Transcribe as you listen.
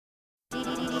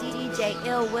DJ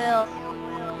Ill Will.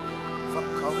 Fuck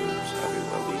codes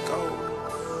everywhere we go.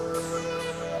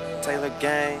 Taylor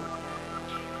Gang,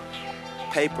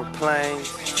 Paper Plane,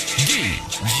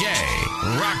 DJ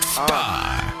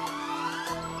Rockstar.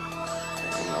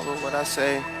 You know what I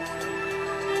say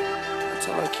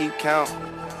until I keep count.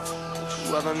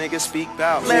 You other niggas speak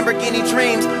bout. Lamborghini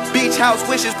dreams, beach house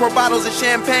wishes, pour bottles of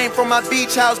champagne for my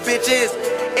beach house bitches.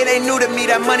 It ain't new to me,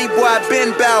 that money boy I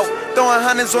been bout. Throwing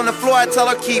hundreds on the floor, I tell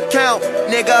her keep count.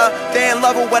 Nigga, they in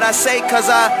love with what I say,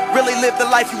 cause I really live the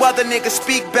life you other niggas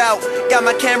speak bout. Got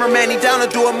my cameraman, he down to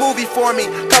do a movie for me.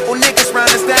 Couple niggas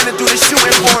round us down to do the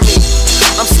shooting for me.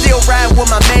 I'm still riding with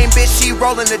my main bitch, she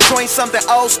rolling the joint, something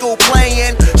old school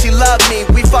playing. She love me,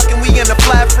 we fucking, we in the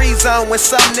flat free zone. When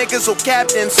some niggas will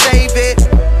captain save it,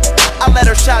 I let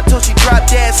her shot till she drop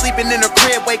dead. Sleeping in her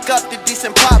crib, wake up to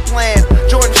decent pop playing.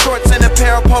 Jordan shorts and a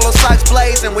pair of polo socks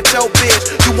blazing with your bitch.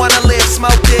 You wanna live,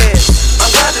 smoke this. I'm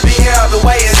glad to be here, I've been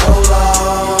waiting so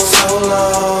long, so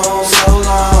long, so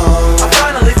long. I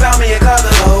finally found me a color.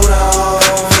 Float on,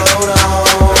 float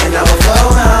on, and I'ma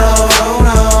float on, float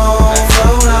on,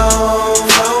 float on,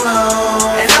 float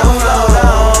on, and I'ma float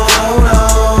on, float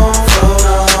on, float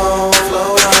on,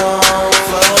 float on,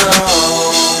 float on.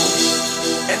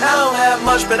 And I don't have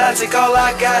much, but I take all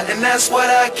I got, and that's what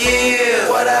I give.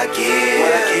 What I give,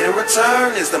 what I get in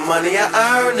return is the money I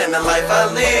earn and the life I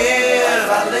live.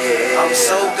 I'm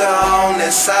so gone,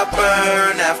 this I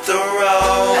burn after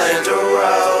all, and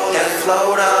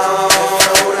float on,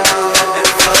 float on, and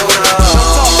float on.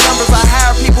 Don't talk numbers, I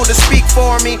hire people to speak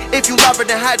for me. If you love her,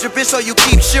 then hide your bitch so you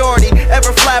keep shorty.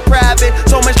 Ever fly private,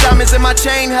 so much diamonds in my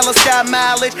chain, hella sky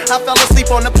mileage. I fell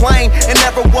asleep on the plane and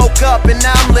never woke up, and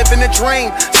now I'm living a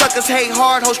dream. Suckers hate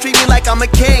hard, hoes treat me like I'm a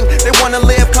king. They wanna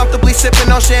live comfortably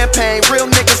sipping on champagne. Real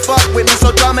niggas fuck with me,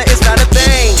 so drama is not a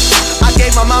thing. I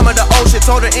gave my mama the ocean,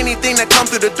 told her anything that come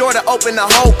through the door to open the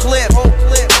whole clip.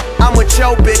 I'm with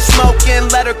your bitch smoking,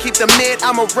 let her keep the mid,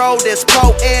 I'ma roll this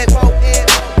potent.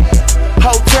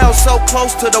 Hotel so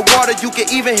close to the water, you can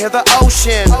even hear the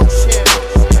ocean.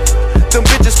 Them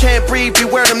bitches can't breathe,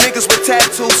 beware them niggas with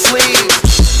tattoo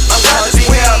sleeves. I'm glad to be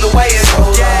here, the way it's so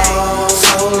long,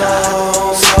 so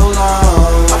long, so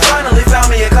long. I finally found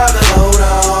me a color. Float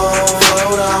on,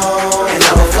 float on, and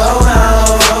I'ma float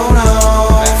on, float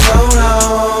on, float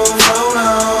on, float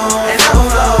on, and I'ma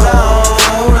float on,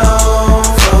 float on,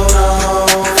 float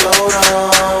on, float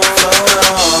on, float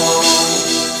on.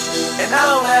 And I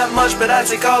don't have much, but I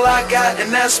take all I got,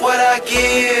 and that's what I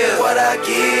give. What I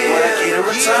give, what I get in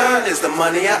return is the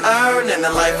money I earn and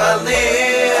the life I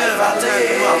live.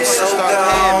 I'm so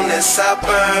gone, this I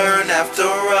burn after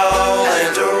all,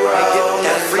 and float on,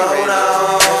 float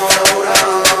on,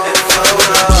 and float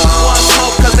on. One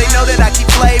smoke cause they know that I keep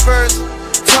flavors.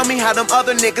 Tell me how them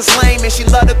other niggas lame, and she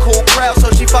love the cool crowd, so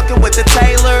she fucking with the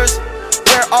Taylors.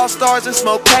 Wear all stars and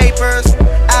smoke papers.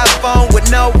 iPhone with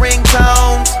no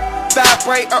ringtones.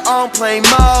 Vibrate her on plane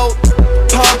mode.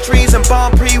 Palm trees and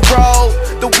bomb pre-roll.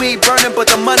 The weed burning but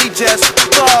the money just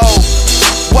flow.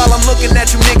 While I'm looking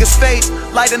at you niggas' face,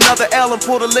 light another L and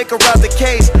pull the liquor out the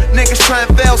case. Niggas try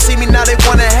and fail, see me now they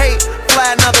wanna hate.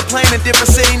 Fly another plane in different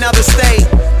city, another state.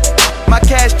 My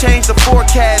cash changed the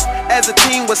forecast. As a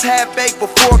teen was half-baked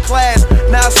before class.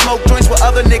 Now I smoke joints with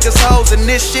other niggas' hoes, and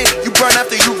this shit you burn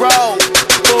after you roll.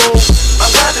 Ooh.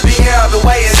 I'm glad to be here, I've been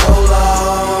waiting so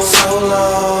long, so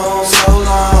long, so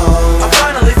long. I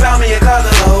finally found me a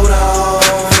color. Float on,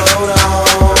 float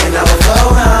on, and I'ma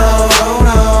float on, float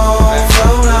on,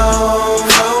 float on,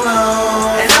 float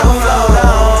on, and I'ma float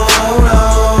on, float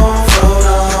on, float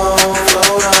on,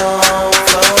 float on,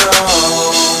 float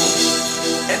on.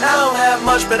 And I don't have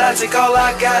much, but I take all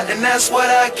I got, and that's what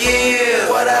I give.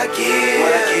 What I give,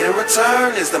 what I get in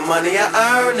return is the money I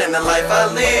earn and the life I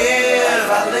live.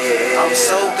 I'm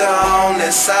so gone,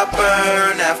 this I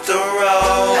burn after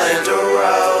all, and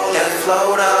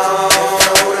float on,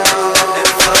 and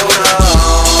float on.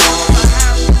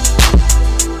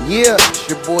 Yeah, it's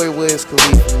your boy Wiz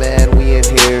Khalifa, man. We in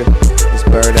here. It's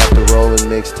Burn After Rolling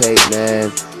mixtape,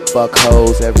 man. Fuck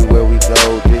hoes everywhere we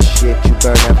go. This shit you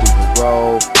burn after you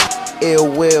roll. Ill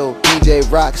Will, DJ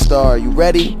Rockstar. You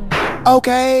ready?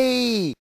 Okay.